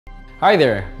Hi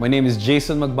there, my name is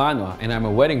Jason Magbanua and I'm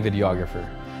a wedding videographer.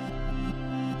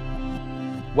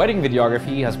 Wedding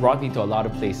videography has brought me to a lot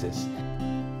of places.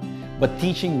 But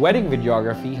teaching wedding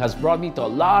videography has brought me to a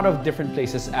lot of different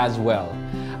places as well.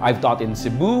 I've taught in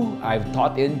Cebu, I've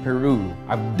taught in Peru,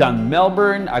 I've done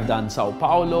Melbourne, I've done Sao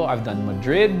Paulo, I've done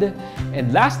Madrid,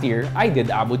 and last year I did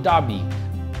Abu Dhabi.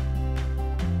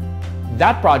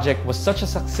 That project was such a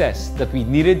success that we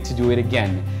needed to do it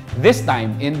again, this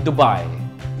time in Dubai.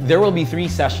 There will be 3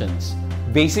 sessions: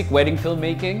 basic wedding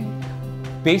filmmaking,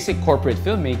 basic corporate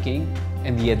filmmaking,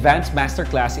 and the advanced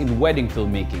masterclass in wedding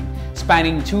filmmaking,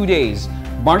 spanning 2 days,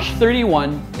 March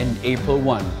 31 and April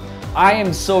 1. I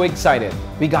am so excited.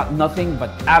 We got nothing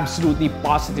but absolutely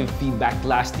positive feedback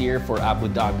last year for Abu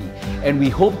Dhabi, and we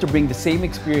hope to bring the same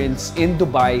experience in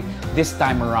Dubai this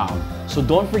time around. So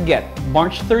don't forget,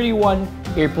 March 31,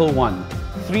 April 1.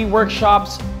 3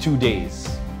 workshops, 2 days.